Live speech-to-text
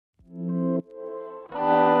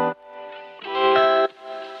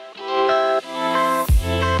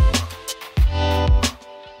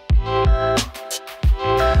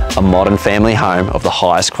a modern family home of the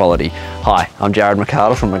highest quality. Hi, I'm Jared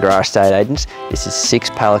McArdle from McGrath Estate Agents. This is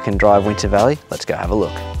 6 Pelican Drive, Winter Valley. Let's go have a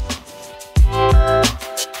look.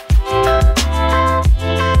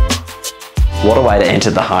 What a way to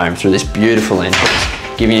enter the home through this beautiful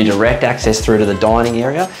entrance, giving you direct access through to the dining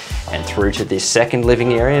area and through to this second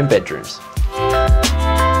living area and bedrooms.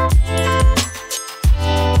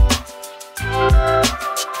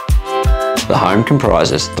 The home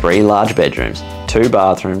comprises 3 large bedrooms, 2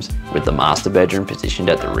 bathrooms, with the master bedroom positioned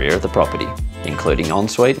at the rear of the property, including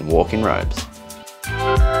ensuite and walk-in robes.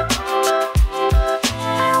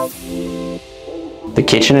 The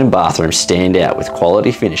kitchen and bathroom stand out with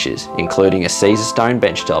quality finishes, including a Caesar stone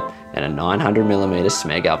benchtop and a 900mm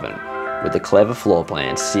Smeg oven, with the clever floor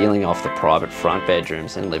plan sealing off the private front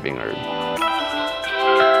bedrooms and living room.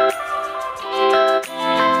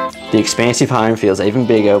 The expansive home feels even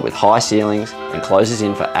bigger with high ceilings and closes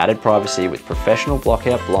in for added privacy with professional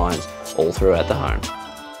blockout blinds all throughout the home.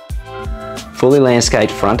 Fully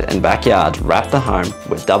landscaped front and backyards wrap the home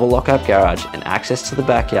with double lock-up garage and access to the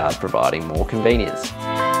backyard, providing more convenience.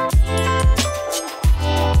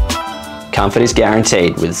 Comfort is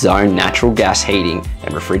guaranteed with zone natural gas heating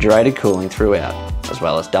and refrigerated cooling throughout, as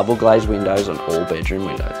well as double glazed windows on all bedroom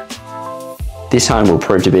windows. This home will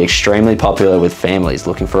prove to be extremely popular with families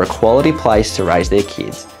looking for a quality place to raise their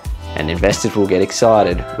kids, and investors will get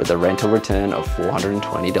excited with a rental return of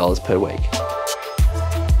 $420 per week.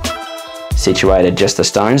 Situated just a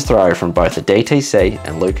stone's throw from both the DTC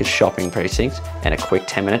and Lucas shopping precincts and a quick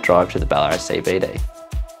 10-minute drive to the Ballarat CBD.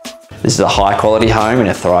 This is a high quality home in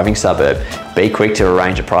a thriving suburb. Be quick to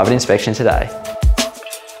arrange a private inspection today.